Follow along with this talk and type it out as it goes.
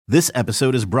This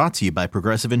episode is brought to you by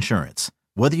Progressive Insurance.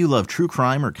 Whether you love true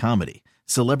crime or comedy,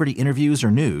 celebrity interviews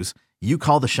or news, you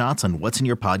call the shots on what's in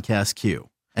your podcast queue.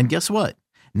 And guess what?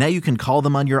 Now you can call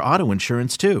them on your auto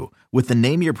insurance too with the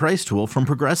Name Your Price tool from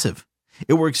Progressive.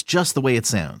 It works just the way it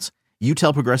sounds. You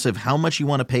tell Progressive how much you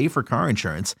want to pay for car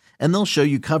insurance, and they'll show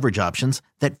you coverage options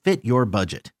that fit your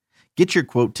budget. Get your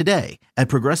quote today at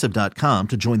Progressive.com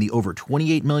to join the over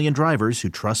 28 million drivers who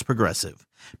trust Progressive.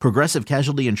 Progressive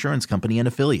Casualty Insurance Company and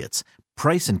Affiliates.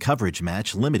 Price and coverage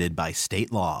match limited by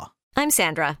state law. I'm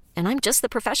Sandra, and I'm just the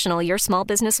professional your small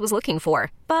business was looking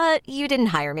for. But you didn't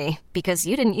hire me because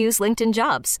you didn't use LinkedIn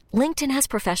Jobs. LinkedIn has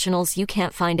professionals you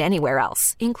can't find anywhere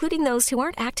else, including those who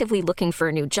aren't actively looking for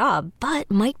a new job, but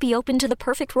might be open to the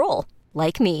perfect role,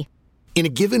 like me. In a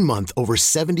given month, over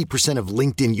 70% of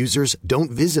LinkedIn users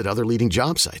don't visit other leading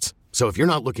job sites. So if you're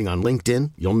not looking on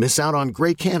LinkedIn, you'll miss out on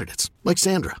great candidates like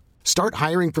Sandra. Start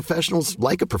hiring professionals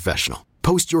like a professional.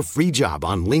 Post your free job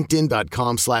on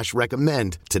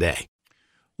linkedin.com/recommend today.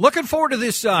 Looking forward to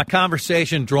this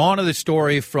conversation, drawn to the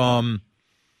story from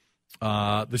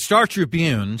the Star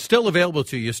Tribune, still available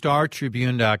to you,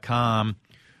 startribune.com.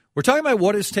 We're talking about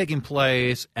what is taking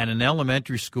place at an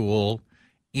elementary school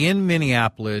in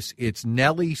Minneapolis. It's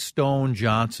Nellie Stone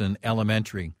Johnson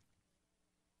Elementary.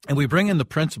 And we bring in the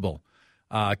principal,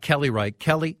 Kelly Wright.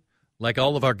 Kelly, like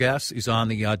all of our guests, is on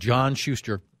the John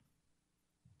Schuster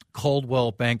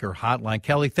Coldwell Banker Hotline.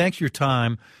 Kelly, thanks for your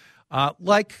time.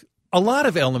 Like a lot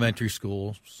of elementary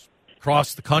schools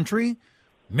across the country,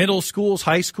 middle schools,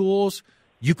 high schools,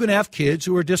 you can have kids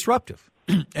who are disruptive.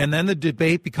 And then the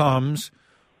debate becomes,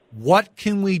 what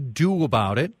can we do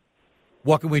about it?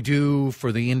 What can we do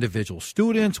for the individual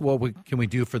students? Can we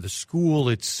do for the school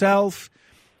itself?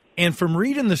 And from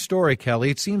reading the story,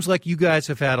 Kelly, it seems like you guys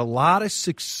have had a lot of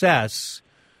success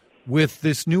with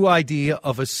this new idea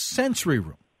of a sensory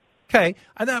room. Okay,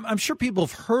 I'm sure people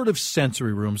have heard of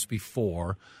sensory rooms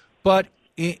before, but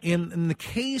in the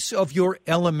case of your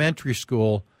elementary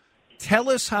school, tell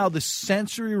us how the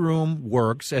sensory room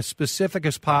works, as specific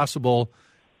as possible,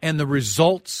 and the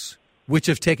results which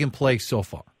have taken place so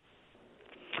far.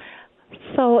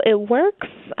 So it works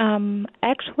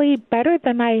actually better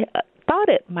than I thought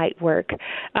it might work.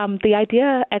 The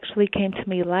idea actually came to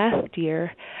me last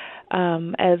year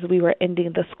as we were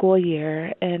ending the school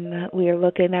year, and we were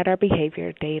looking at our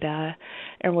behavior data,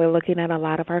 and we're looking at a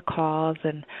lot of our calls,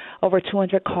 and over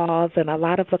 200 calls, and a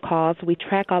lot of the calls, we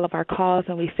track all of our calls,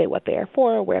 and we say what they're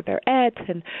for, where they're at,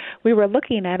 and we were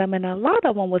looking at them, and a lot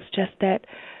of them was just that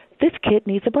this kid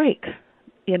needs a break,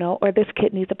 or this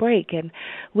kid needs a break. And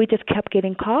we just kept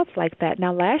getting calls like that.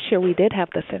 Now, last year we did have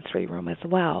the sensory room as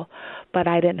well, but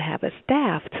I didn't have it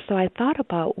staffed. So I thought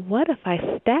about, what if I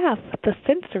staff the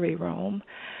sensory room,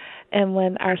 and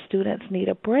when our students need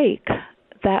a break,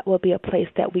 that will be a place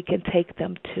that we can take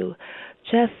them to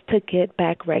just to get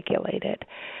back regulated.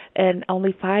 And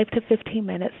only 5 to 15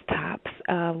 minutes tops.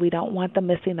 We don't want them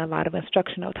missing a lot of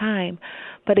instructional time,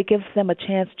 but it gives them a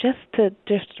chance to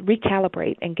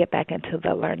recalibrate and get back into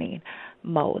the learning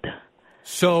mode.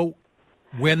 So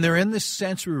when they're in the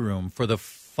sensory room for the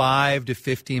 5 to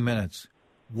 15 minutes,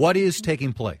 what is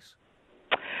taking place?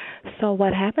 So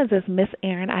what happens is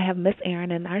I have Miss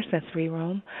Erin in our sensory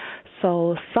room.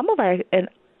 So some of our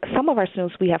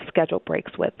students we have scheduled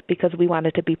breaks with, because we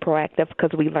wanted to be proactive,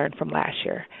 because we learned from last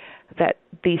year that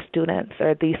these students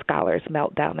or these scholars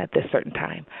melt down at this certain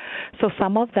time. So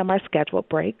some of them are scheduled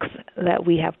breaks that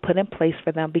we have put in place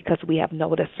for them because we have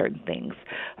noticed certain things.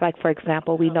 Like, for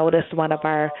example, we noticed one of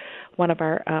our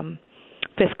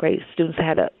fifth grade students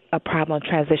had a problem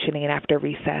transitioning after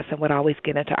recess and would always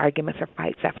get into arguments or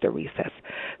fights after recess.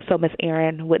 So Miss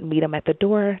Erin would meet him at the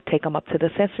door, take him up to the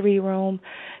sensory room,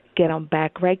 get him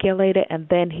back regulated, and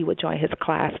then he would join his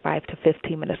class 5 to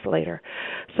 15 minutes later.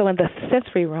 So in the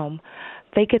sensory room,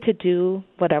 they get to do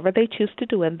whatever they choose to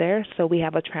do in there. So we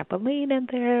have a trampoline in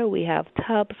there. We have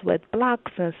tubs with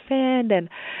blocks and sand and,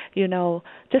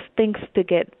 just things to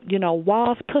get,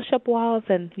 walls, push-up walls,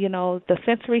 and, the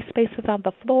sensory spaces on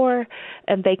the floor,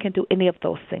 and they can do any of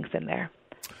those things in there.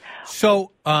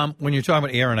 So when you're talking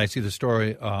about Erin, I see the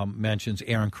story mentions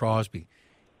Erin Crosby.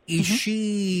 Is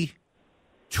she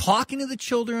talking to the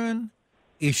children?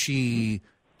 Is she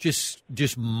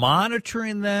just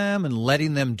monitoring them and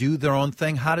letting them do their own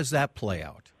thing? How does that play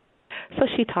out? So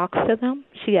she talks to them.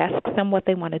 She asks them what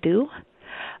they want to do.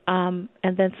 And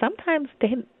then sometimes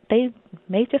they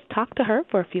may just talk to her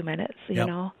for a few minutes, you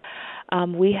know.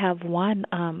 We have one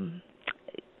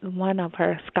of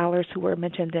her scholars who were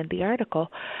mentioned in the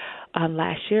article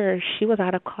last year. She was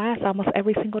out of class almost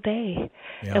every single day.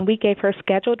 And we gave her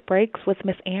scheduled breaks with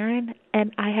Miss Erin,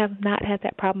 and I have not had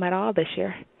that problem at all this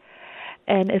year.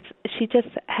 And she just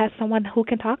has someone who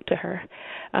can talk to her,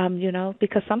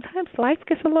 because sometimes life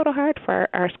gets a little hard for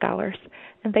our scholars,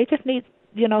 and they just need,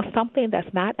 something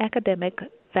that's not academic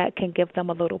that can give them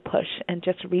a little push and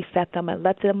just reset them and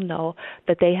let them know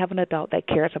that they have an adult that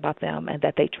cares about them and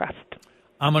that they trust.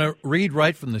 I'm going to read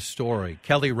right from the story.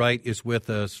 Kelly Wright is with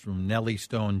us from Nellie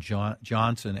Stone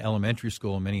Johnson Elementary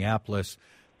School in Minneapolis.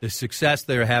 The success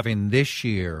they're having this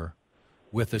year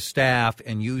with the staff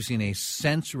and using a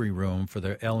sensory room for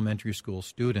their elementary school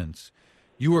students.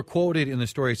 You were quoted in the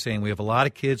story saying, we have a lot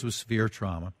of kids with severe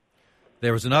trauma.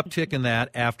 There was an uptick in that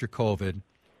after COVID,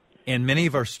 and many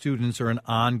of our students are in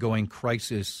ongoing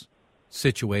crisis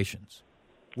situations.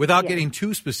 Without getting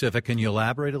too specific, can you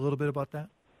elaborate a little bit about that?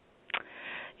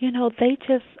 They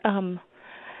just,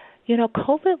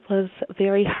 COVID was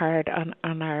very hard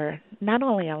on our, not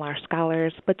only on our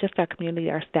scholars, but just our community,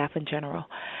 our staff in general.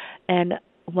 And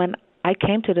when I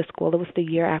came to the school, it was the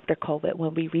year after COVID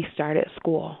when we restarted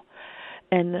school.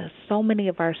 And so many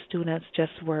of our students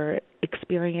just were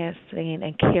experiencing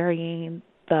and carrying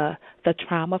the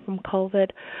trauma from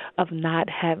COVID of not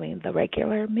having the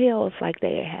regular meals like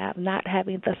they have, not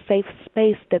having the safe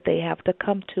space that they have to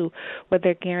come to where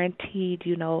they're guaranteed,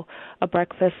 a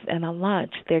breakfast and a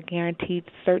lunch. They're guaranteed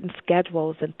certain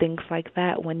schedules and things like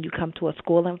that when you come to a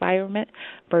school environment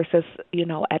versus,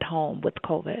 at home with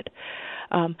COVID.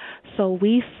 So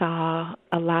we saw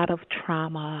a lot of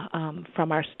trauma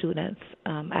from our students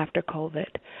after COVID.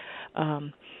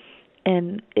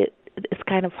 And it's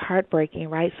kind of heartbreaking,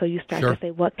 right? So you start to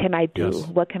say, what can I do? Yes.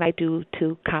 What can I do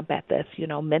to combat this?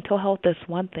 Mental health is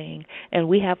one thing, and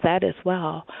we have that as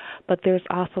well. But there's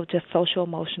also just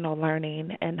social-emotional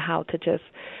learning and how to just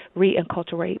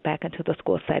reinculturate back into the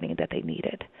school setting that they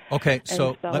needed. Okay,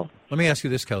 so let me ask you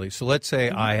this, Kelly. So let's say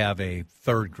I have a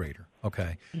third grader,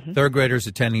 okay? Third grader's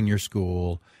attending your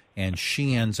school, and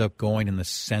she ends up going in the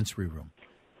sensory room.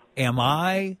 Am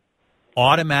I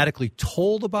automatically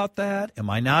told about that? Am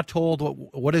I not told?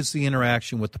 What is the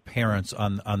interaction with the parents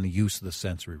on the use of the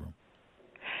sensory room?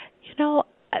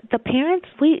 The parents,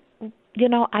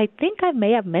 I think I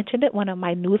may have mentioned it in one of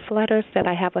my newsletters that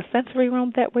I have a sensory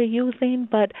room that we're using,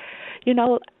 but,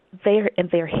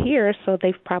 they're here, so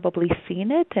they've probably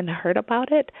seen it and heard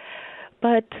about it.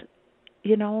 But,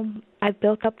 I've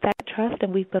built up that trust,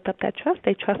 and we've built up that trust.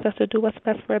 They trust us to do what's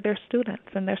best for their students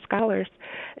and their scholars,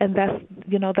 and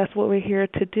that's what we're here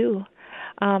to do.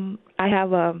 I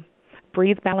have a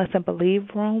Breathe, Balance, and Believe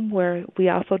room where we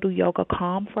also do yoga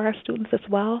calm for our students as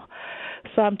well.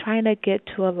 So I'm trying to get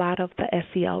to a lot of the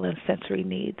SEL and sensory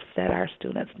needs that our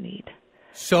students need.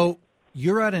 So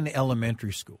you're at an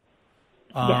elementary school.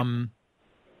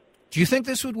 Do you think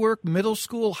this would work middle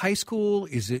school, high school?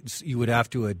 Is it you would have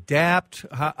to adapt?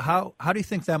 How do you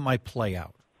think that might play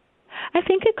out? I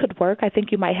think it could work. I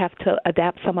think you might have to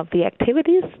adapt some of the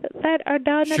activities that are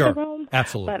done in the room.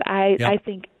 Absolutely. But I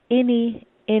think any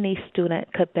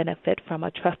student could benefit from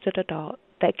a trusted adult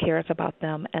that cares about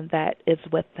them and that is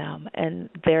with them and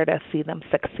there to see them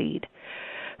succeed.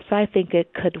 So I think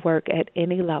it could work at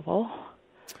any level.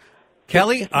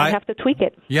 Kelly, I have to tweak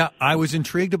it. Yeah, I was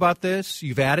intrigued about this.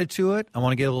 You've added to it. I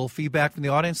want to get a little feedback from the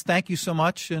audience. Thank you so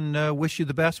much, and wish you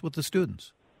the best with the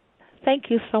students. Thank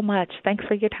you so much. Thanks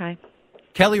for your time.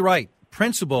 Kelly Wright,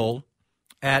 principal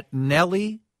at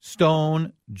Nellie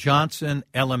Stone Johnson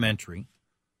Elementary.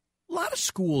 A lot of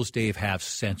schools, Dave, have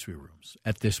sensory rooms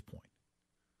at this point.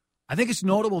 I think it's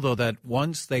notable, though, that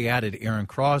once they added Aaron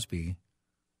Crosby,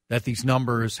 that these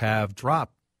numbers have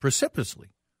dropped precipitously.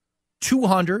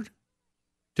 200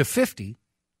 to 50,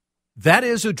 that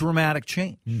is a dramatic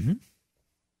change. Mm-hmm.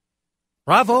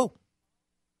 Bravo.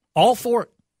 All for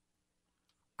it.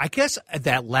 I guess at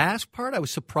that last part, I was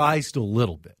surprised a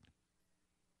little bit.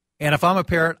 And if I'm a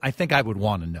parent, I think I would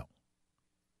want to know.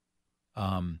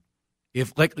 How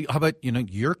about,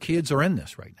 your kids are in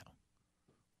this right now.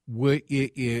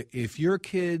 If your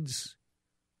kids,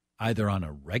 either on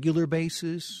a regular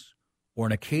basis or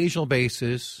an occasional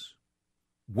basis,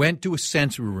 went to a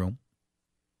sensory room,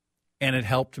 and it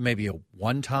helped maybe a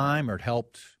one time or it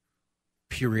helped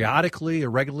periodically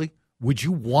or regularly, would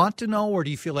you want to know, or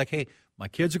do you feel like, hey, my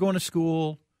kids are going to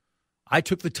school, I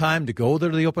took the time to go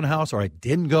there to the open house, or I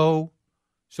didn't go,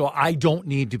 so I don't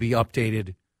need to be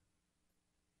updated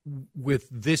with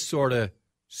this sort of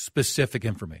specific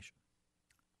information?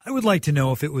 I would like to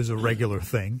know if it was a regular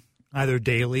thing, either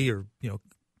daily or, a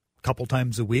couple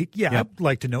times a week. Yeah, yep. I'd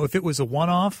like to know. If it was a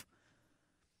one-off,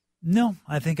 no,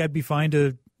 I think I'd be fine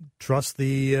to trust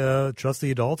the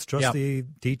adults, trust the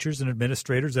teachers and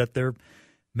administrators that they're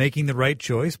making the right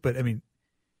choice. But I mean,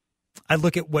 I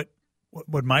look at what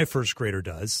my first grader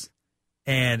does,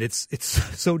 And it's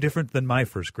so different than my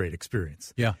first grade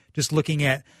experience. Yeah. Just looking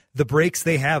at the breaks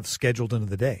they have scheduled into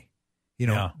the day.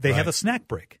 They have a snack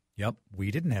break. Yep.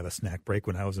 We didn't have a snack break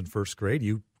when I was in first grade.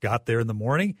 You got there in the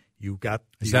morning.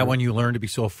 Is that when you learned to be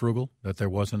so frugal that there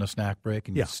wasn't a snack break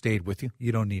and you stayed with you?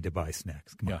 You don't need to buy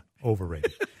snacks. Come on.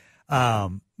 Overrated.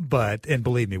 And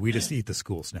believe me, we just eat the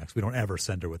school snacks. We don't ever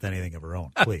send her with anything of her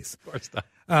own, please. Of course not.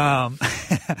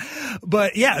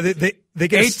 But yeah, they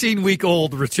get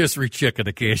 18-week-old rotisserie chicken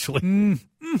occasionally.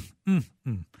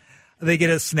 They get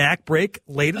a snack break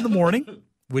late in the morning,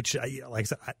 which, like I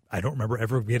said, I don't remember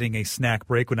ever getting a snack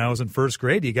break when I was in first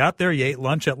grade. You got there, you ate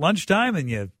lunch at lunchtime, and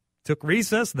you took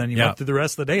recess, and then you went through the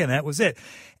rest of the day, and that was it.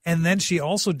 And then she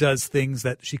also does things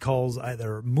that she calls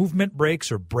either movement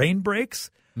breaks or brain breaks,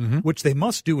 which they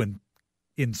must do in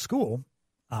school.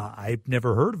 I've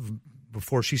never heard of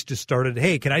before. She's just started,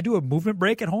 hey, can I do a movement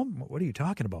break at home? What are you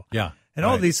talking about? Yeah. And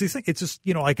all these things, it's just,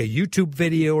 like a YouTube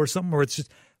video or something where it's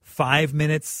just 5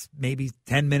 minutes, maybe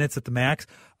 10 minutes at the max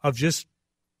of just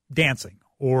dancing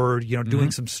or,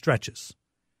 doing some stretches.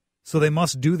 So they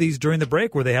must do these during the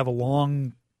break where they have a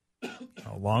long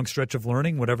stretch of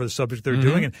learning, whatever the subject they're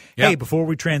doing. And, hey, before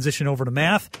we transition over to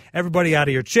math, everybody out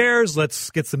of your chairs,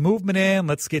 let's get some movement in.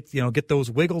 Let's get those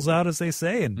wiggles out, as they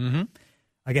say. And,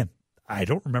 again, I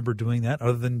don't remember doing that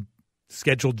other than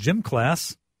scheduled gym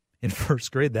class in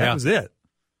first grade. That was it.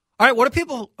 All right, what do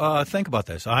people think about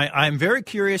this? I'm very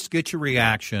curious to get your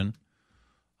reaction.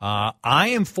 I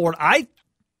am for it.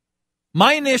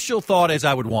 My initial thought is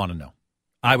I would want to know.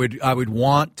 I would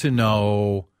want to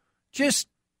know. Just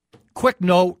quick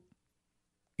note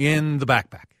in the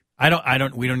backpack.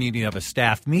 We don't need to have a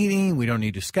staff meeting. We don't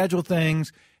need to schedule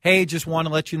things. Hey, just want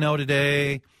to let you know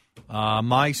today,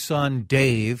 my son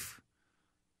Dave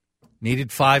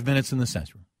needed 5 minutes in the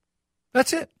sensory room.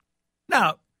 That's it.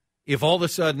 Now, if all of a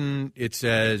sudden it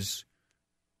says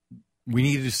we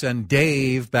needed to send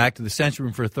Dave back to the sensory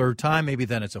room for a third time, maybe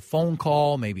then it's a phone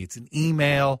call, maybe it's an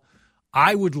email.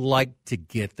 I would like to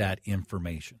get that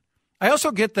information. I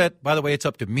also get that, by the way, it's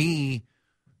up to me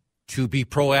to be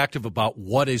proactive about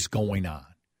what is going on,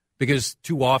 because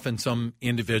too often some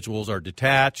individuals are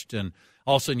detached, and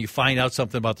all of a sudden you find out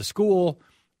something about the school,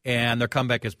 and their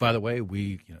comeback is, by the way,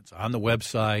 it's on the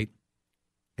website,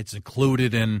 it's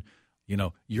included in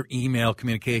your email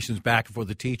communications back and forth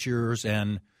the teachers,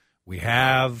 and we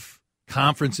have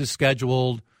conferences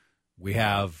scheduled, we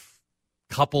have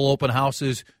couple open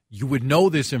houses. You would know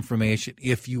this information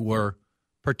if you were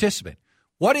participating.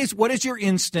 What is your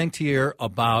instinct here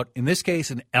about, in this case,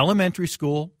 an elementary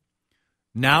school,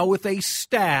 now with a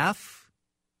staff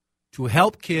to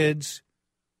help kids,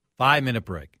 5-minute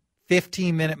break,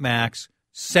 15-minute max,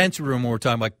 sensory room, where we're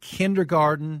talking about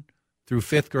kindergarten through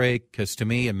 5th grade, because to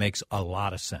me it makes a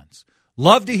lot of sense.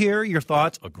 Love to hear your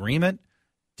thoughts, agreement,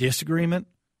 disagreement,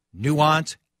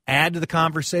 nuance, add to the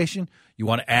conversation. You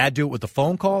want to add to it with a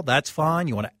phone call? That's fine.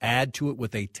 You want to add to it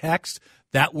with a text?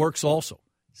 That works also.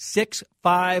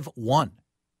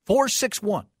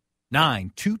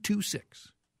 651-461-9226.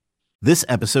 This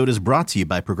episode is brought to you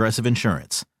by Progressive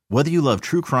Insurance. Whether you love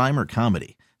true crime or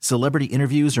comedy, celebrity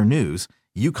interviews or news,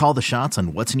 you call the shots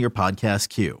on what's in your podcast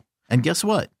queue. And guess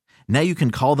what? Now you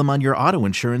can call them on your auto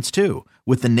insurance too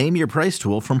with the Name Your Price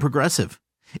tool from Progressive.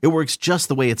 It works just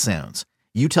the way it sounds.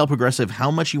 You tell Progressive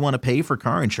how much you want to pay for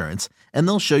car insurance, and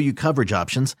they'll show you coverage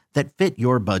options that fit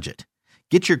your budget.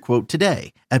 Get your quote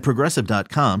today at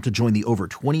Progressive.com to join the over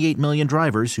 28 million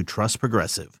drivers who trust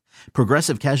Progressive.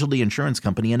 Progressive Casualty Insurance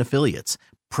Company and Affiliates.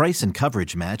 Price and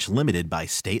coverage match limited by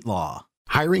state law.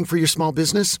 Hiring for your small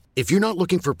business? If you're not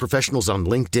looking for professionals on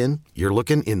LinkedIn, you're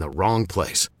looking in the wrong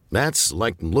place. That's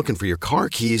like looking for your car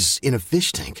keys in a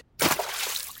fish tank.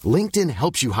 LinkedIn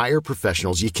helps you hire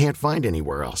professionals you can't find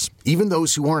anywhere else, even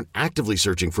those who aren't actively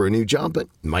searching for a new job but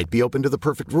might be open to the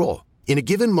perfect role. In a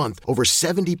given month, over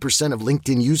 70% of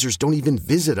LinkedIn users don't even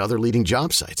visit other leading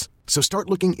job sites. So start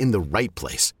looking in the right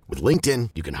place. With LinkedIn,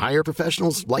 you can hire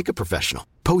professionals like a professional.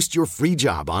 Post your free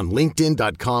job on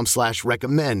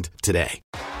linkedin.com/recommend today.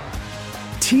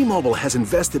 T-Mobile has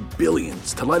invested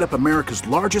billions to light up America's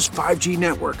largest 5G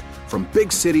network, from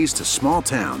big cities to small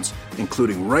towns,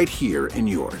 including right here in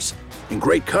yours. And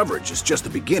great coverage is just the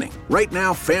beginning. Right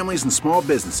now, families and small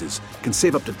businesses can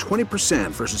save up to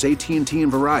 20% versus AT&T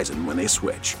and Verizon when they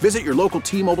switch. Visit your local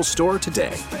T-Mobile store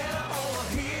today.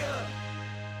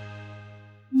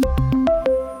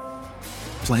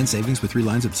 Plan savings with 3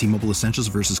 lines of T-Mobile Essentials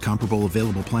versus comparable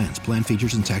available plans. Plan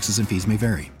features and taxes and fees may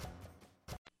vary.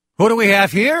 Who do we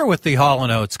have here with the Hall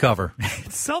 & Oates cover?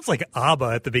 It sounds like ABBA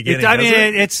at the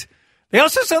beginning. It's They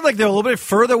also sound like they're a little bit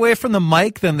further away from the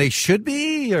mic than they should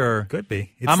be, or Could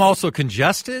be. I'm also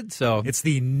congested, so It's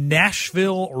the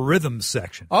Nashville rhythm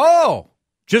section. oh,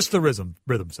 Just the rhythm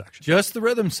section. just the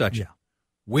rhythm section. Yeah.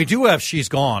 We do have "She's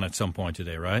Gone" at some point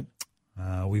today, right?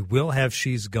 We will have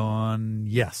 "She's Gone."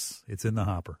 Yes, it's in the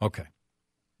hopper. Okay.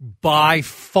 By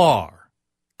far,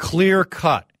 clear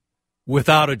cut,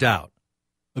 without a doubt,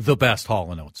 the best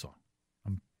Hall & Oates song.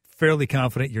 Fairly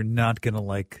confident you're not going to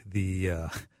like the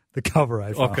cover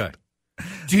I found. Okay.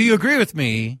 Do you agree with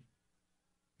me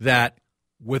that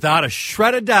without a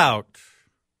shred of doubt,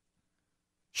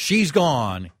 "She's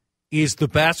Gone" is the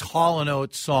best Hall &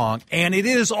 Oates song, and it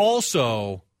is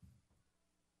also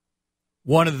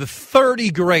one of the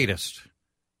 30 greatest,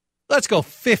 let's go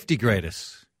 50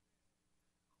 greatest,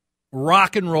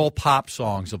 rock and roll pop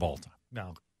songs of all time?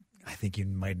 Now, I think you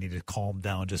might need to calm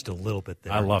down just a little bit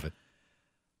there. I love it.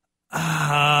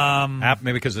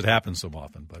 Maybe because it happens so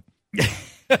often, but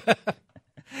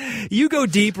You go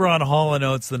deeper on Hall &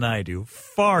 Oates than I do,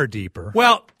 far deeper.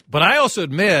 well, but I also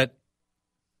admit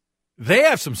they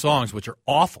have some songs which are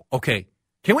awful. Okay,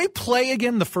 can we play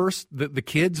again the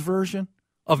kids version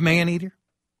of "Man Eater"?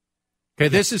 Okay,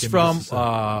 this is from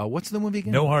what's the movie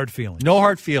again? No Hard Feelings. No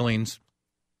Hard Feelings.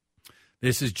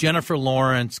 This is Jennifer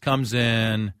Lawrence comes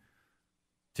in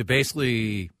to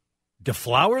basically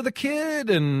deflower the kid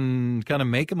and kind of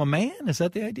make him a man. Is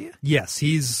that the idea? Yes,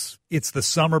 it's the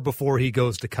summer before he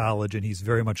goes to college, and he's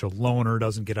very much a loner,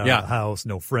 doesn't get out of the house,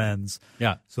 no friends.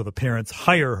 Yeah. So the parents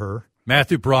hire her.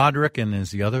 Matthew Broderick, and is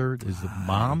the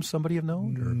mom somebody you've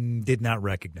known? Or? Did not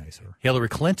recognize her. Hillary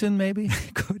Clinton, maybe?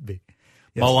 Could be.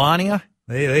 Yes. Melania?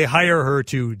 They hire her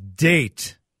to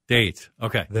date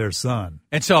Okay. their son.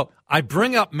 And so I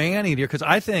bring up "Man Eater" because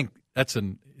I think it's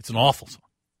an awful song.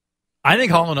 I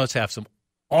think Hall & Oates have some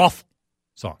awful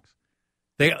songs.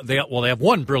 They have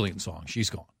one brilliant song, "She's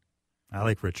Gone." I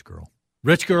like Rich Girl.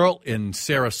 Rich Girl and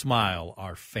Sarah Smile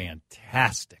are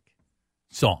fantastic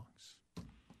songs.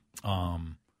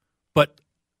 But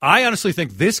I honestly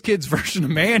think this kid's version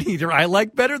of "Man Eater" I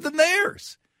like better than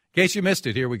theirs. In case you missed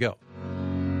it, here we go.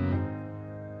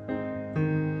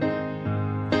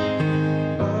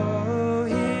 Oh,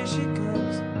 here she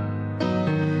comes.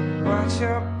 Watch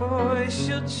out, boy,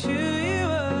 she'll chew you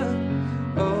up.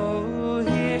 Oh,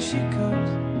 here she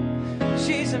comes.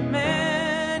 She's a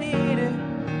man eater.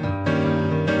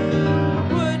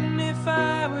 Wouldn't if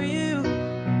I were you.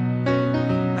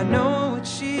 I know what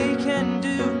she can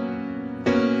do.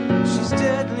 She's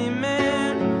deadly,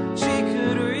 man. She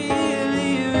could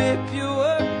really rip you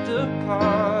up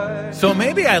apart. So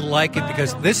maybe I like it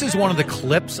because this is one of the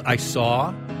clips I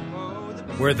saw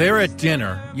where they're at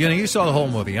dinner. You know, you saw the whole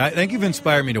movie. I think you've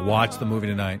inspired me to watch the movie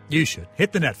tonight. You should.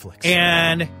 Hit the Netflix.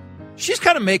 And she's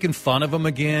kind of making fun of him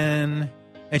again.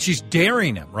 And she's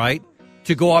daring him, right,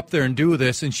 to go up there and do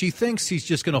this. And she thinks he's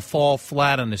just going to fall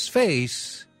flat on his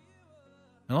face.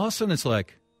 And all of a sudden it's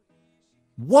like,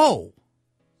 whoa,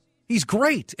 he's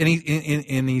great. And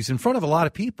he's in front of a lot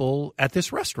of people at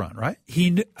this restaurant, right?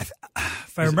 If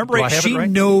I remember right, she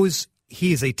knows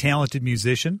he's a talented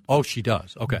musician. Oh, she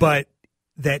does. Okay. But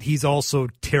that he's also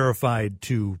terrified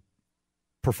to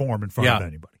perform in front of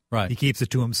anybody. Right. He keeps it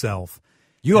to himself.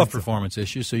 You have performance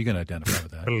issues, so you can identify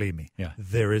with that. Believe me. Yeah.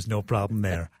 There is no problem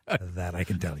there. That I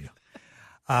can tell you.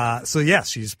 So, yes,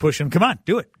 she's pushing him. Come on,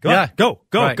 do it. Go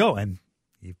on. Go. And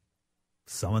he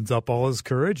summons up all his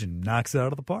courage and knocks it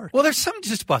out of the park. Well, there's something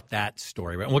just about that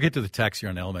story, right? And we'll get to the text here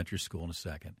on elementary school in a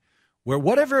second, where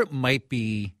whatever it might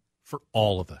be for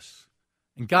all of us,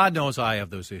 and God knows I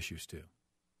have those issues too,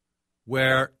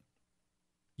 where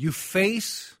you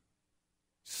face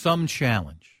some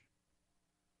challenge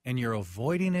and you're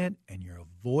avoiding it and you're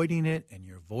avoiding it and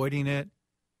you're avoiding it,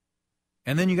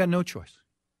 and then you got no choice.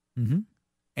 Mm-hmm.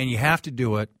 And you have to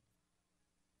do it.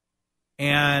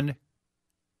 And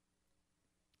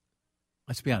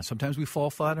let's be honest, sometimes we fall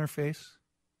flat on our face.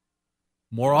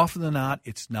 More often than not,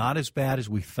 it's not as bad as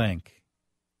we think.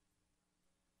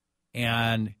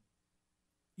 And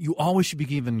you always should be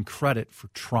given credit for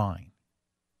trying.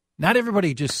 Not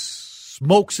everybody just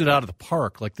smokes it out of the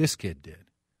park like this kid did.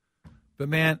 But,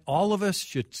 man, all of us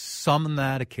should summon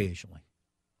that occasionally.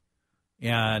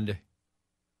 And,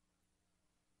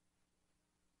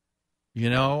 you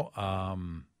know,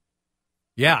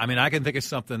 yeah, I mean, I can think of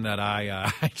something that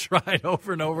I tried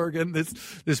over and over again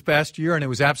this past year, and it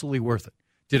was absolutely worth it.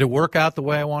 Did it work out the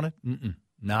way I wanted?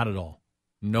 Not at all.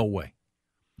 No way.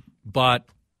 But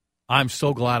I'm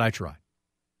so glad I tried,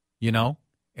 you know,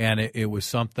 and it was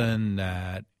something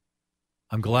that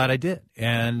I'm glad I did.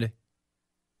 And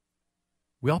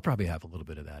we all probably have a little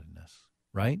bit of that in us,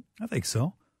 right? I think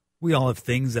so. We all have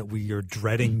things that we are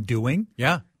dreading doing.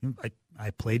 Yeah.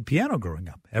 I played piano growing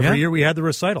up. Every year we had the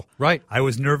recital. Right. I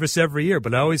was nervous every year,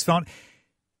 but I always found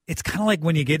it's kind of like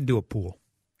when you get into a pool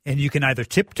and you can either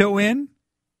tiptoe in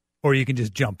or you can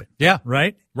just jump in. Yeah.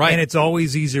 Right? Right. And it's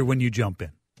always easier when you jump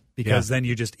in because then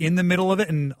you're just in the middle of it,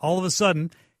 and all of a sudden,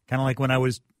 kind of like when I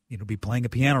was, be playing a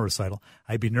piano recital,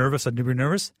 I'd be nervous.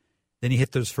 Then you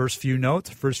hit those first few notes,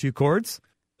 first few chords,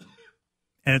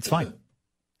 and it's fine.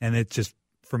 And it just,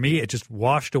 for me, it just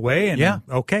washed away. And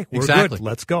okay, we're good.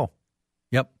 Let's go.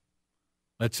 Yep.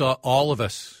 Let's all of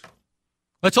us.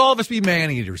 Let's all of us be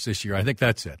man-eaters this year. I think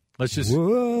that's it. Let's just.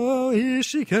 Whoa, here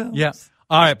she comes. Yeah.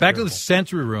 All right, back to the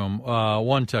sensory room.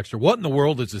 One texter. What in the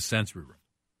world is a sensory room?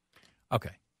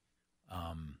 Okay.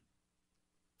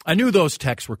 I knew those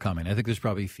texts were coming. I think there's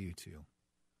probably a few too.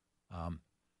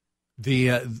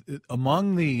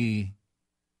 Among the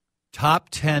top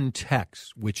 10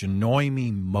 texts which annoy me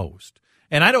most,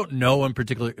 and I don't know in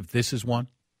particular if this is one,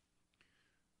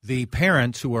 the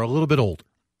parents who are a little bit older,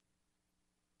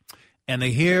 and they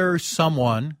hear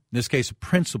someone, in this case a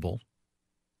principal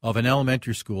of an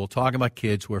elementary school, talking about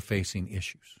kids who are facing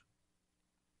issues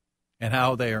and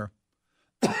how they're,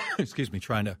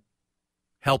 trying to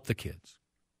help the kids.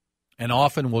 And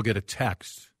often we'll get a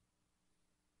text.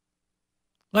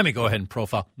 Let me go ahead and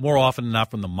profile. More often than not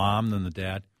from the mom than the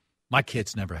dad. My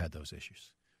kids never had those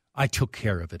issues. I took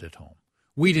care of it at home.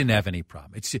 We didn't have any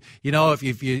problem. It's,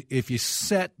 if you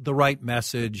set the right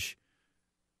message,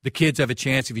 the kids have a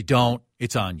chance. If you don't,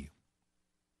 it's on you.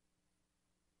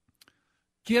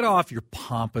 Get off your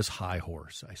pompous high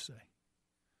horse, I say.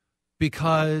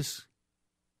 Because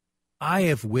I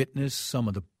have witnessed some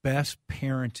of the best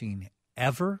parenting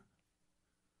ever,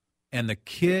 and the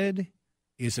kid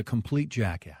is a complete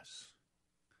jackass.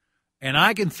 And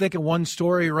I can think of one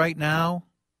story right now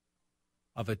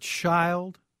of a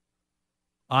child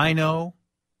I know,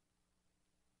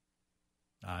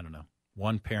 I don't know,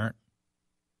 one parent,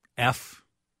 F,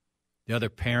 the other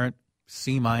parent,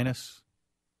 C-, and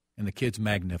the kid's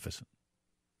magnificent.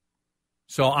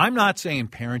 So I'm not saying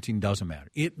parenting doesn't matter.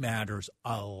 It matters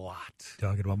a lot.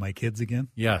 Talking about my kids again?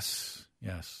 Yes.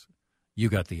 You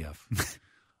got the F.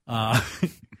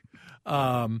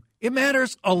 It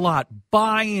matters a lot.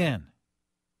 Buy in.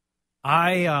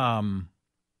 I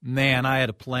had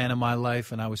a plan in my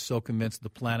life, and I was so convinced of the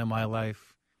plan in my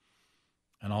life.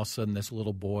 And all of a sudden, this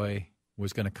little boy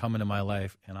was going to come into my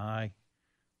life, and I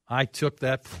took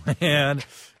that plan,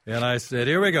 and I said,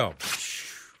 here we go.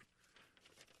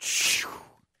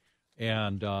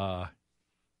 And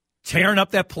tearing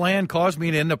up that plan caused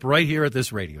me to end up right here at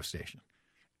this radio station.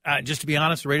 Just to be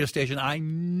honest, the radio station I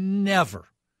never,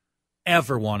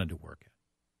 ever wanted to work at.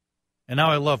 And now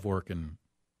I love working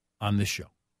on this show,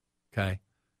 okay?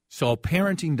 So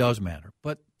parenting does matter,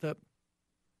 but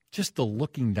just the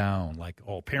looking down like,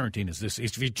 oh, parenting is this.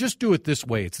 If you just do it this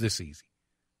way, it's this easy.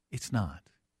 It's not.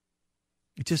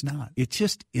 It's just not. It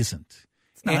just isn't.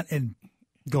 It's not. And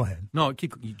go ahead. No,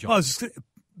 keep jumping.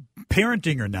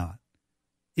 Parenting or not,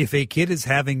 if a kid is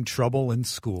having trouble in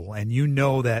school and you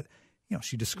know that,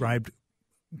 she described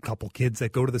a couple kids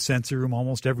that go to the sensory room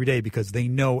almost every day because they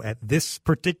know at this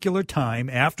particular time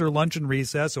after lunch and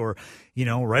recess or,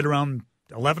 right around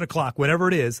 11 o'clock, whatever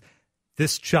it is,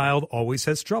 this child always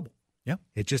has trouble. Yeah.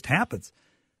 It just happens.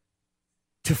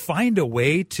 To find a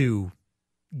way to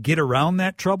get around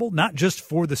that trouble, not just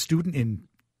for the student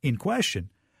in question,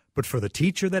 but for the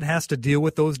teacher that has to deal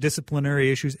with those disciplinary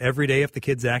issues every day if the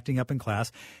kid's acting up in class,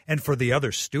 and for the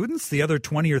other students, the other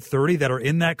 20 or 30 that are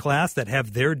in that class that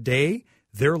have their day,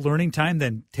 their learning time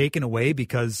then taken away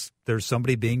because there's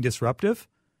somebody being disruptive,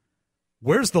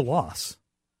 where's the loss?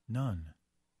 None.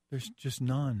 There's just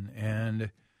none.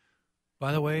 And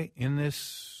by the way,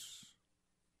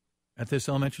 at this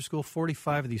elementary school,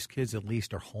 45 of these kids at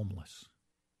least are homeless.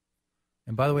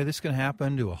 And by the way, this can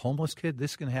happen to a homeless kid.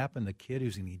 This can happen to the kid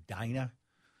who's in Edina,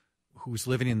 who's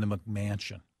living in the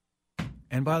McMansion.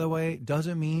 And by the way,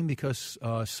 doesn't mean because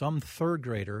some third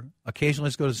grader occasionally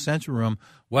has to go to the sensory room,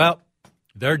 well,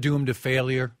 they're doomed to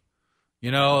failure.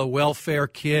 A welfare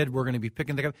kid, we're going to be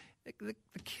picking the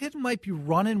kid might be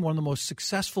running one of the most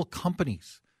successful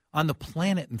companies on the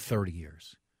planet in 30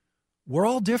 years. We're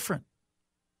all different.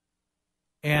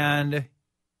 And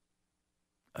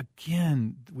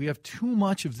again, we have too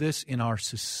much of this in our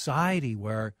society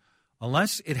where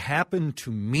unless it happened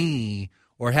to me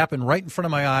or it happened right in front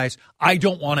of my eyes, I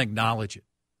don't want to acknowledge it.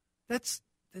 That's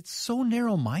so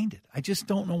narrow-minded. I just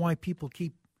don't know why people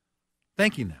keep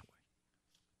thinking that way.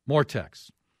 More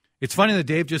texts. It's funny that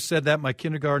Dave just said that. My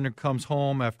kindergartner comes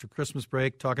home after Christmas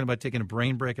break talking about taking a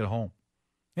brain break at home.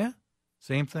 Yeah,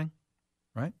 same thing,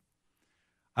 right?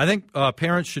 I think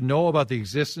parents should know about the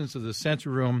existence of the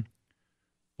sensory room.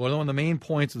 Well, one of the main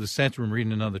points of the sensory room,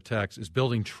 reading another text, is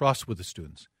building trust with the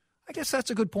students. I guess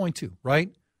that's a good point, too, right?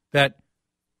 That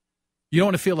you don't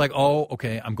want to feel like, oh,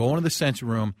 okay, I'm going to the sensory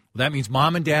room. Well, that means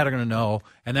mom and dad are going to know,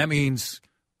 and that means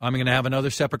I'm going to have another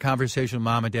separate conversation with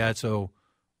mom and dad, so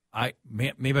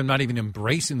maybe I'm not even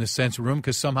embracing the sensory room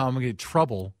because somehow I'm going to get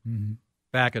trouble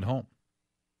back at home.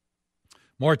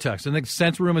 More text. I think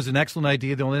sensory room is an excellent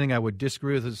idea. The only thing I would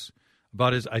disagree with is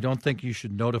I don't think you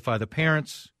should notify the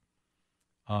parents.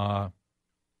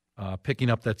 Picking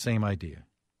up that same idea.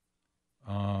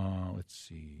 Let's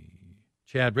see.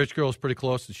 Chad, Rich Girl's pretty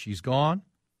close to She's Gone.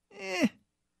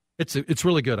 It's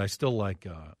really good. I still like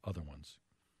other ones.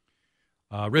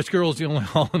 Rich Girl's the only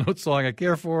Hall & Oates song I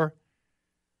care for.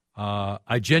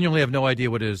 I genuinely have no idea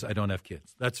what it is. I don't have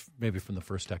kids. That's maybe from the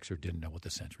first texter didn't know what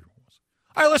the sensory room was.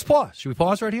 All right, let's pause. Should we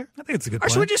pause right here? I think it's a good plan. Or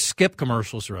should plan. we just skip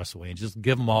commercials the rest of the way and just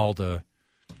give them all to,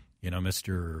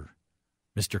 Mr.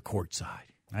 Courtside?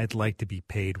 I'd like to be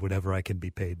paid whatever I can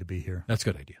be paid to be here. That's a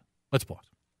good idea. Let's pause.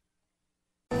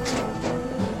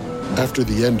 After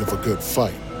the end of a good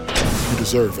fight, you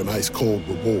deserve an ice-cold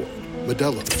reward.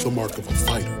 Modelo is the mark of a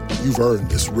fighter. You've earned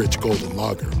this rich golden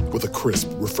lager with a crisp,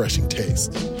 refreshing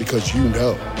taste. Because you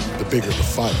know, the bigger the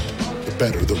fight, the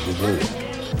better the reward.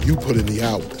 You put in the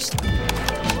hours,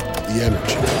 the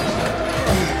energy,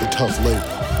 the tough labor.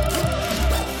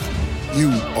 You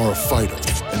are a fighter,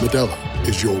 and Modelo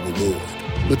is your reward.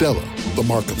 Modelo, the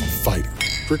mark of a fighter.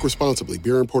 Drink responsibly.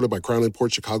 Beer imported by Crown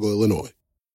Imports, Chicago, Illinois.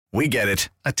 We get it.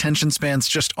 Attention spans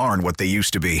just aren't what they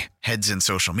used to be. Heads in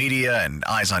social media and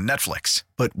eyes on Netflix.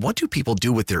 But what do people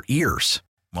do with their ears?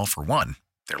 Well, for one,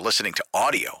 they're listening to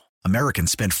audio.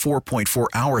 Americans spend 4.4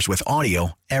 hours with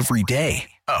audio every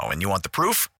day. Oh, and you want the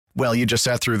proof? Well, you just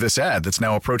sat through this ad that's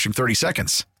now approaching 30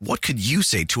 seconds. What could you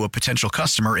say to a potential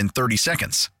customer in 30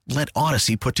 seconds? Let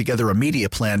Odyssey put together a media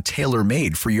plan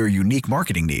tailor-made for your unique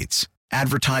marketing needs.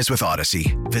 Advertise with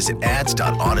Odyssey. Visit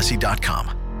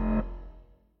ads.odyssey.com.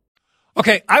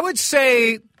 Okay, I would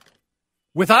say,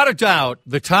 without a doubt,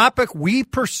 the topic we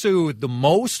pursued the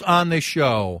most on this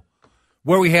show,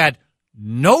 where we had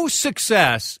no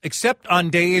success except on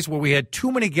days where we had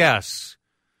too many guests,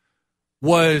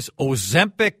 was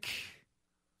Ozempic,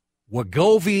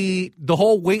 Wegovy, the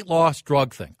whole weight loss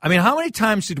drug thing. I mean, how many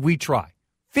times did we try?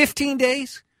 15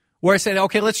 days? Where I said,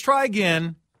 okay, let's try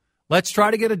again. Let's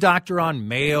try to get a doctor on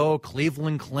Mayo,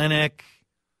 Cleveland Clinic,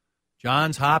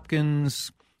 Johns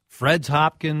Hopkins, Fred's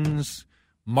Hopkins,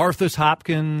 Martha's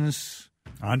Hopkins,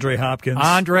 Andre Hopkins,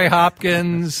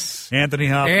 Anthony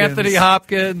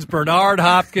Hopkins, Bernard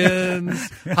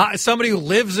Hopkins, somebody who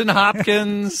lives in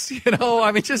Hopkins,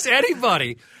 I mean, just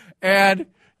anybody. And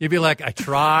you'd be like, I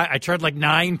tried like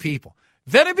 9 people.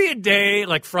 Then it'd be a day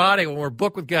like Friday when we're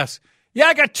booked with guests. Yeah,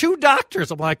 I got 2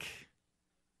 doctors. I'm like,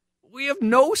 we have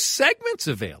no segments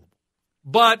available.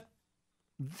 But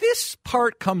this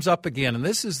part comes up again, and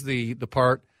this is the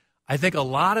part I think a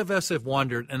lot of us have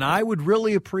wondered, and I would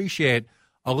really appreciate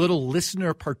a little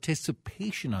listener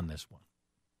participation on this one.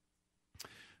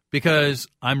 Because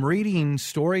I'm reading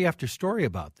story after story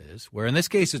about this, where in this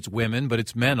case it's women, but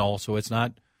it's men also. It's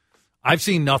not, I've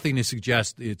seen nothing to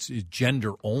suggest it's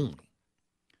gender only.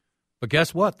 But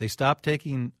guess what? They stopped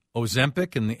taking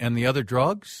Ozempic and the other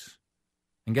drugs,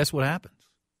 and guess what happens?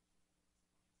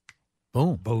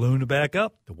 Boom. Balloon back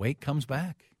up. The weight comes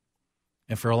back.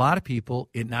 And for a lot of people,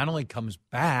 it not only comes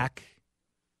back,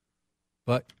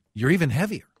 but you're even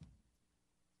heavier.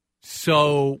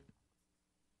 So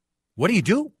what do you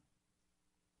do?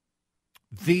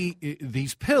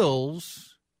 These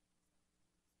pills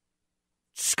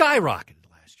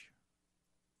skyrocketed last year.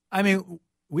 I mean,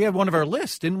 we had one of our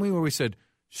lists, didn't we, where we said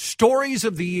stories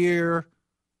of the year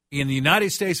in the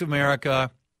United States of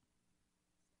America.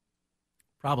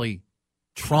 Probably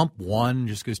Trump won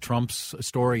just because Trump's a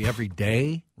story every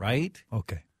day, right?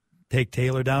 Okay. Take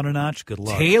Taylor down a notch. Good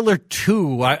luck. Taylor,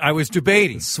 too. I was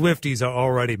debating. The Swifties are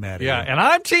already mad at you. Yeah, and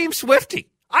I'm Team Swiftie.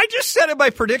 I just said in my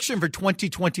prediction for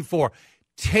 2024,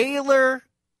 Taylor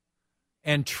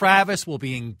and Travis will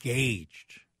be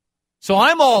engaged. So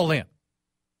I'm all in.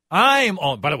 By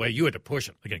the way, you had to push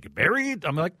it. They're going to get married?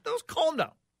 I'm like, calm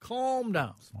down. Calm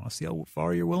down. Just want to see how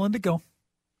far you're willing to go.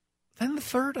 Then the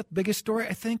third biggest story,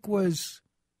 I think, was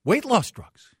weight loss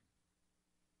drugs.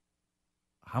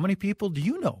 How many people do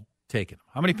you know taking them?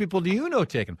 How many people do you know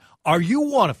taking them? Are you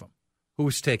one of them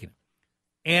who's taking them?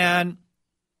 And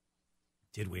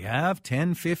did we have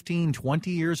 10, 15, 20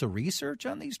 years of research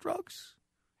on these drugs?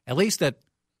 At least that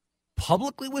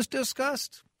publicly was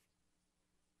discussed?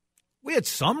 We had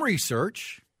some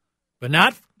research, but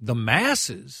not the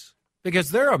masses.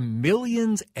 because there are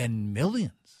millions and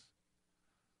millions.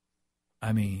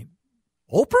 I mean,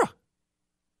 Oprah,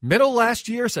 middle last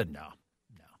year, said, no, I'm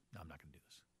not going to do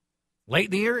this. Late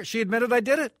in the year, she admitted I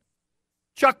did it.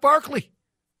 Chuck Barkley,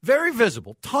 very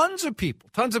visible. Tons of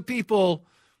people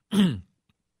who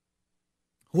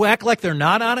act like they're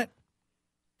not on it,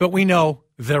 but we know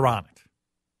they're on it.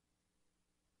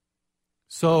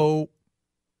 So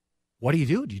what do you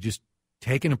do? Do you just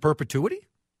take it in perpetuity?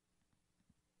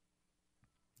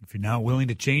 If you're not willing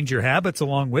to change your habits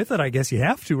along with it, I guess you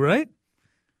have to, right?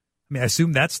 I mean, I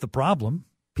assume that's the problem.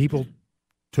 People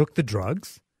took the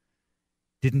drugs,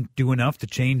 didn't do enough to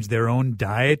change their own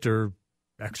diet or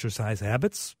exercise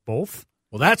habits, both.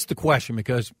 Well, that's the question,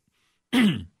 because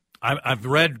I've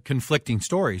read conflicting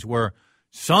stories where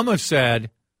some have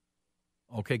said,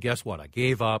 okay, guess what? I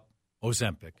gave up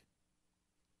Ozempic.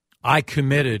 I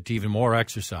committed to even more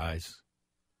exercise,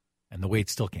 and the weight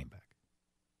still came back.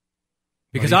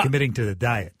 Because you're committing to the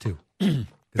diet, too. Because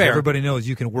everybody knows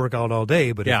you can work out all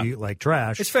day, but if you eat like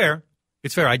trash. It's fair.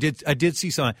 It's fair. I did see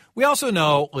some. We also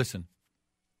know, listen,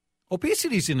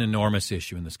 obesity is an enormous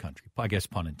issue in this country, I guess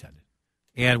pun intended.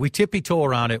 And we tippy-toe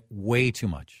around it way too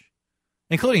much,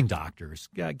 including doctors.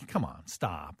 Yeah, come on,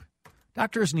 stop.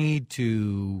 Doctors are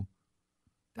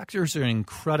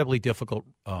incredibly difficult.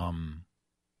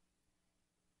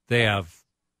 They have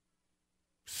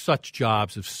such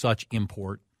jobs of such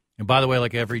import. And by the way,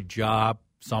 like every job,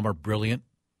 some are brilliant,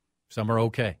 some are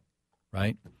okay,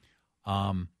 right?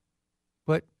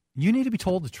 But you need to be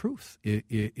told the truth.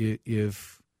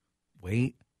 If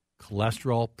weight,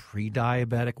 cholesterol,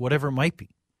 pre-diabetic, whatever it might be,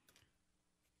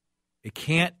 you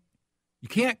can't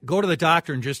go to the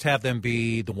doctor and just have them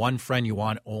be the one friend you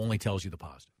want who only tells you the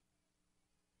positive.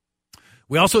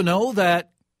 We also know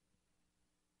that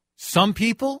some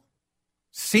people,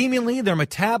 seemingly their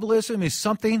metabolism is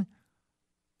something,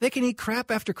 they can eat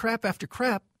crap after crap after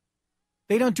crap.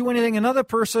 They don't do anything. Another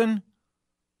person,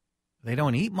 they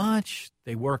don't eat much.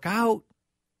 They work out.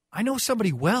 I know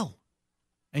somebody well,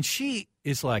 and she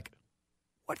is like,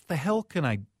 what the hell can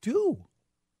I do?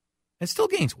 And still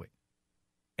gains weight.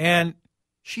 And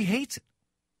she hates it.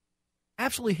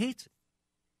 Absolutely hates it.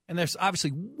 And there's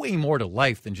obviously way more to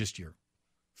life than just your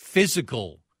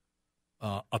physical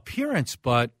appearance,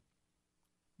 but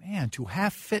man, to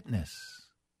have fitness,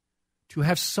 to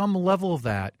have some level of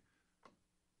that,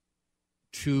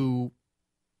 to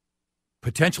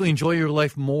potentially enjoy your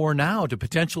life more now, to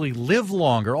potentially live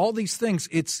longer, all these things,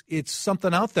 it's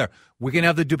something out there. We can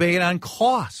have the debate on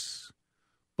costs.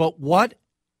 But what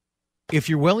if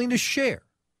you're willing to share?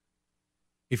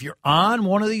 If you're on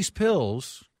one of these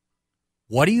pills,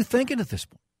 what are you thinking at this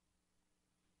point?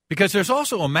 Because there's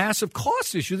also a massive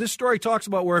cost issue. This story talks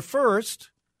about where at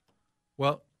first,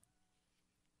 well,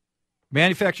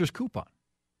 manufacturer's coupon.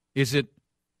 Is it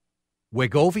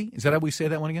Wegovy? Is that how we say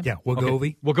that one again? Yeah,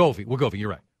 Wegovy. Okay. Wegovy,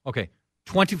 you're right. Okay,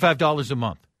 $25 a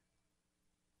month.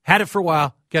 Had it for a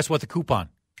while. Guess what? The coupon.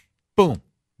 Boom.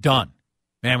 Done.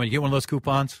 Man, when you get one of those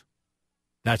coupons,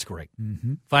 that's great.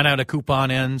 Mm-hmm. Find out a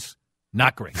coupon ends,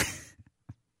 not great.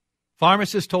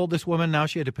 Pharmacist told this woman now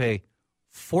she had to pay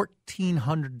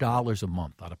 $1,400 a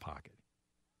month out of pocket.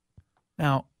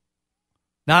 Now,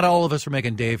 not all of us are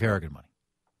making Dave Harrigan money.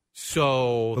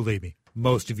 So, believe me,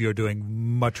 most of you are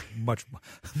doing much, much,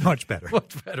 much better.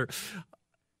 Much better.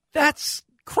 That's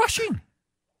crushing.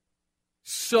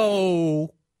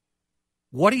 So,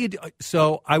 what do you do?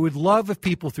 So, I would love if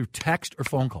people through text or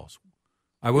phone calls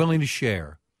are willing to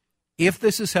share if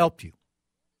this has helped you.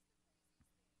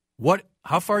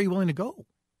 How far are you willing to go?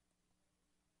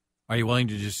 Are you willing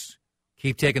to just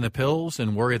keep taking the pills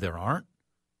and worry there aren't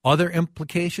other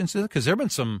implications? Because there have been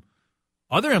some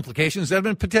other implications that have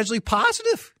been potentially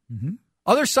positive. Mm-hmm.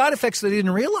 Other side effects they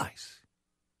didn't realize.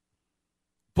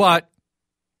 But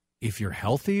if you're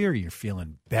healthier, you're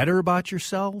feeling better about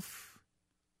yourself,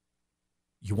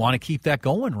 you want to keep that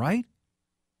going, right?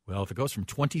 Well, if it goes from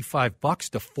 $25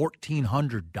 to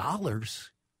 $1,400,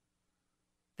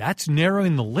 that's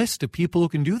narrowing the list of people who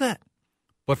can do that.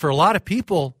 But for a lot of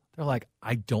people, they're like,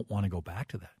 I don't want to go back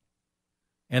to that.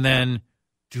 And then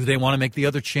do they want to make the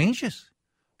other changes?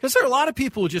 Because there are a lot of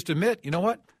people who just admit, you know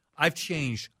what? I've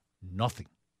changed nothing.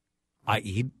 I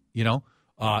eat,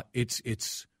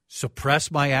 it's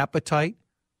suppressed my appetite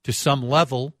to some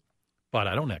level, but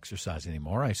I don't exercise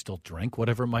anymore. I still drink,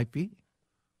 whatever it might be.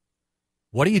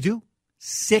 What do you do?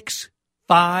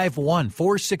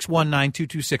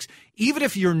 651-461-9226. Even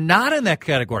if you're not in that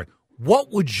category,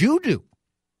 what would you do?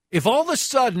 If all of a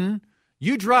sudden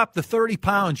you drop the 30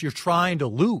 pounds you're trying to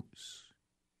lose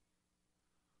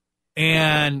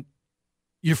and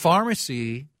your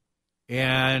pharmacy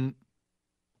and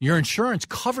Your insurance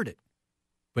covered it.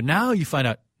 But now you find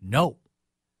out, no.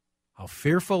 How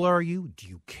fearful are you? Do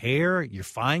you care? You're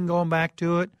fine going back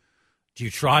to it? Do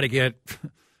you try to get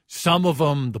some of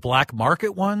them, the black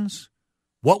market ones?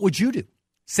 What would you do?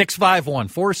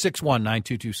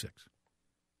 651-461-9226.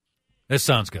 This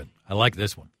sounds good. I like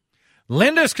this one.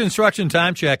 Linda's construction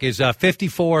time check is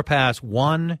 54 past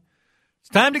 1. It's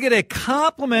time to get a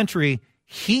complimentary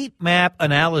heat map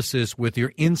analysis with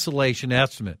your insulation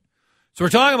estimate. So we're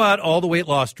talking about all the weight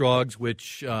loss drugs,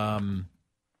 which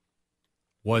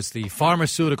was the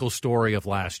pharmaceutical story of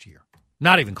last year.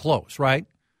 Not even close, right?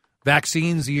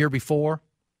 Vaccines the year before.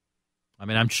 I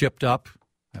mean, I'm chipped up.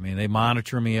 I mean, they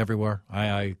monitor me everywhere.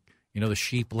 I the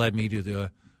sheep led me to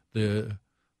the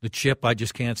chip. I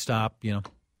just can't stop, I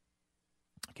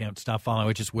can't stop following.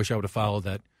 I just wish I would have followed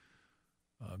that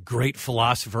great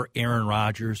philosopher Aaron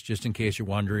Rodgers, just in case you're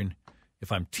wondering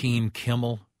if I'm Team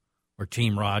Kimmel or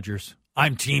Team Rodgers.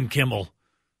 I'm Team Kimmel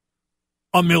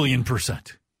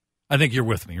 1,000,000%. I think you're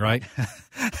with me, right?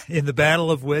 In the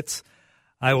battle of wits,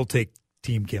 I will take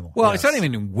Team Kimmel. Well, yes. It's not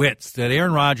even wits that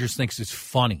Aaron Rodgers thinks is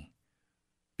funny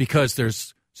because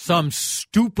there's some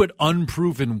stupid,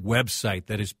 unproven website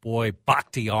that his boy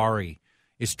Bakhtiari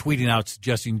is tweeting out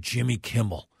suggesting Jimmy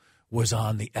Kimmel was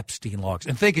on the Epstein logs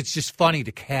and think it's just funny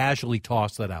to casually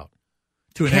toss that out.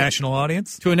 To a national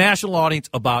audience? To a national audience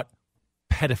about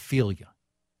pedophilia.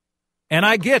 And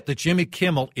I get that Jimmy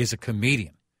Kimmel is a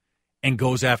comedian and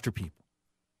goes after people.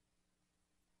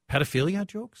 Pedophilia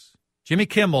jokes? Jimmy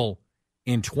Kimmel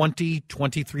in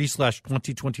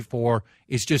 2023/2024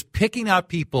 is just picking out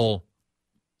people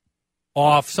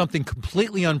off something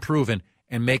completely unproven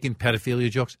and making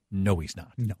pedophilia jokes? No, he's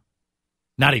not. No.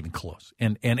 Not even close.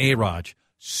 And A-Raj,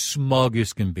 smug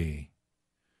as can be,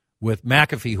 with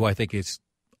McAfee, who I think is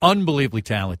unbelievably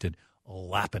talented,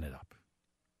 lapping it up.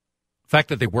 The fact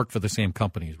that they work for the same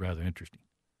company is rather interesting.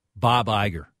 Bob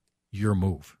Iger, your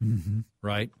move,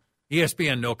 right?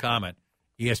 ESPN, no comment.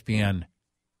 ESPN,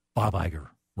 Bob Iger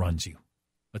runs you.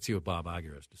 Let's see what Bob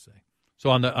Iger has to say. So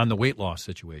on the weight loss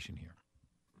situation here.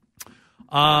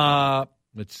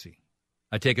 Let's see.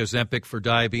 I take Ozempic for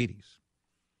diabetes.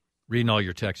 Reading all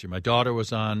your texts here. My daughter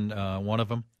was on one of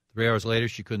them. 3 hours later,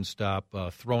 she couldn't stop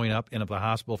throwing up, in the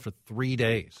hospital for 3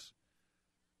 days.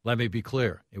 Let me be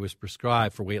clear. It was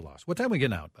prescribed for weight loss. What time are we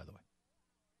getting out, by the way?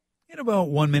 In about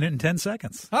 1 minute and 10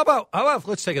 seconds. How about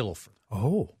let's take it a little further.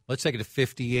 Oh. Let's take it to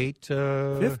 58.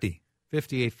 50.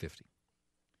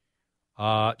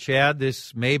 58.50. Chad,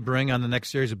 this may bring on the next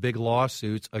series of big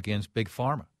lawsuits against Big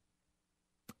Pharma.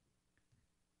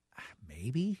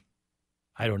 Maybe.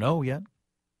 I don't know yet.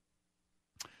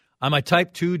 I'm a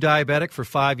type 2 diabetic for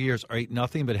 5 years. I eat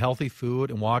nothing but healthy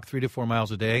food and walk 3 to 4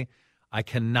 miles a day. I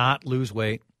cannot lose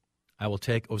weight. I will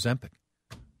take Ozempic.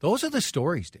 Those are the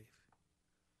stories, Dave,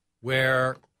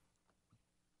 where,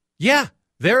 yeah,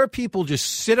 there are people just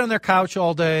sit on their couch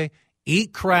all day,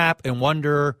 eat crap, and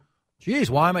wonder, geez,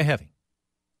 why am I heavy?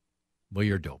 Well,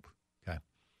 you're dope. Okay.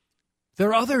 There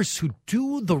are others who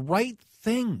do the right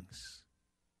things.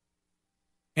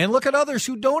 And look at others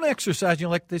who don't exercise. You're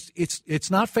like, this.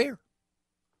 It's not fair.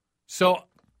 So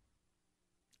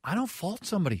I don't fault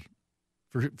somebody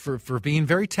for being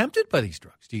very tempted by these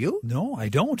drugs. Do you? No, I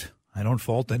don't. I don't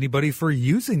fault anybody for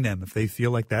using them if they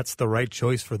feel like that's the right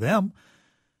choice for them.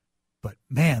 But,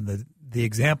 man, the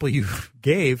example you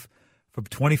gave from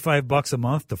 $25 a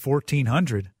month to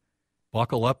 $1,400.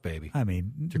 Buckle up, baby. I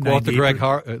mean, to quote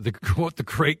the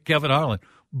great Kevin Harlan,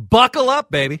 buckle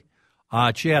up, baby.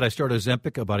 Chad, I started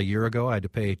Ozempic about a year ago. I had to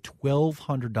pay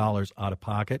 $1,200 out of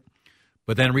pocket,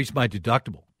 but then reached my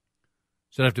deductible.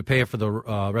 So I have to pay it for the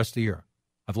rest of the year.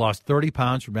 I've lost 30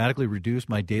 pounds, dramatically reduced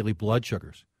my daily blood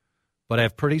sugars, but I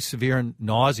have pretty severe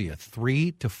nausea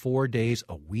 3 to 4 days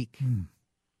a week.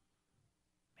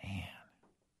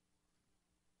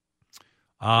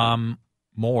 Man.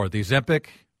 More. The Ozempic,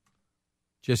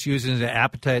 just using as an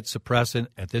appetite suppressant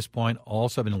at this point.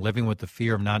 Also, I've been living with the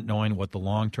fear of not knowing what the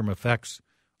long-term effects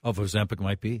of Ozempic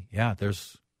might be. Yeah,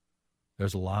 there's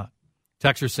a lot.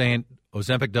 Texters saying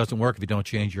Ozempic doesn't work if you don't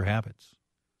change your habits.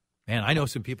 Man, I know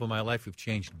some people in my life who've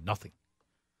changed nothing,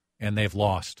 and they've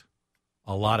lost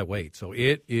a lot of weight. So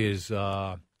it is,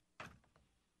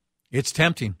 it's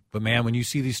tempting. But, man, when you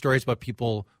see these stories about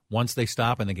people, once they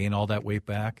stop and they gain all that weight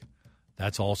back,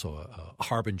 that's also a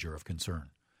harbinger of concern.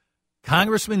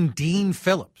 Congressman Dean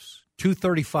Phillips,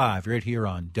 235, right here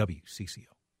on WCCO.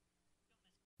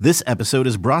 This episode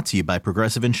is brought to you by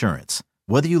Progressive Insurance.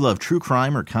 Whether you love true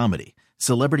crime or comedy,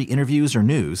 celebrity interviews or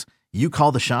news, you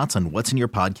call the shots on what's in your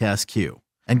podcast queue.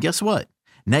 And guess what?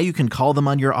 Now you can call them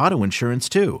on your auto insurance,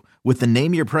 too, with the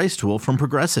Name Your Price tool from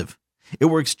Progressive. It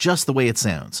works just the way it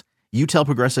sounds. You tell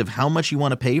Progressive how much you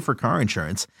want to pay for car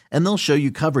insurance, and they'll show you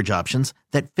coverage options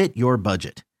that fit your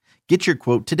budget. Get your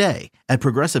quote today at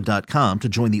Progressive.com to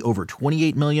join the over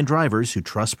 28 million drivers who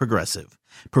trust Progressive.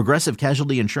 Progressive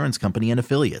Casualty Insurance Company and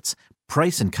Affiliates.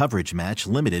 Price and coverage match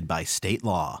limited by state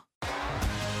law.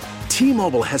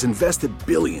 T-Mobile has invested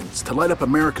billions to light up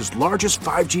America's largest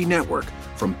 5G network,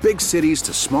 from big cities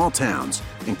to small towns,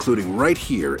 including right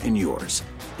here in yours.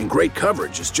 And great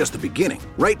coverage is just the beginning.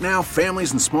 Right now,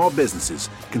 families and small businesses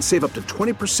can save up to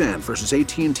 20% versus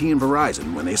AT&T and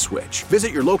Verizon when they switch.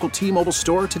 Visit your local T-Mobile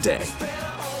store today.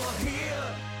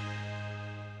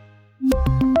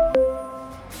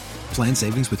 Plan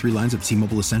savings with 3 lines of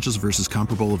T-Mobile Essentials versus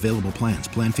comparable available plans.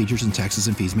 Plan features and taxes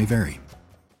and fees may vary.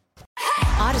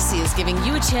 Odyssey is giving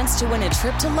you a chance to win a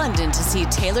trip to London to see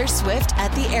Taylor Swift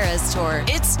at the Eras Tour.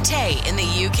 It's Tay in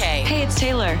the UK. Hey, it's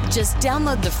Taylor. Just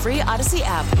download the free Odyssey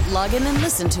app, log in and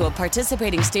listen to a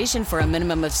participating station for a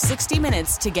minimum of 60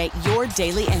 minutes to get your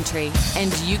daily entry.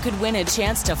 And you could win a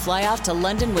chance to fly off to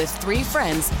London with 3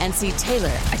 friends and see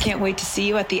Taylor. I can't wait to see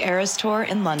you at the Eras Tour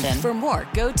in London. For more,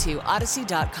 go to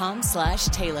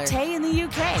odyssey.com/Taylor. Tay in the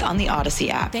UK. It's on the Odyssey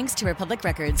app. Thanks to Republic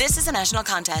Records. This is a national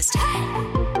contest.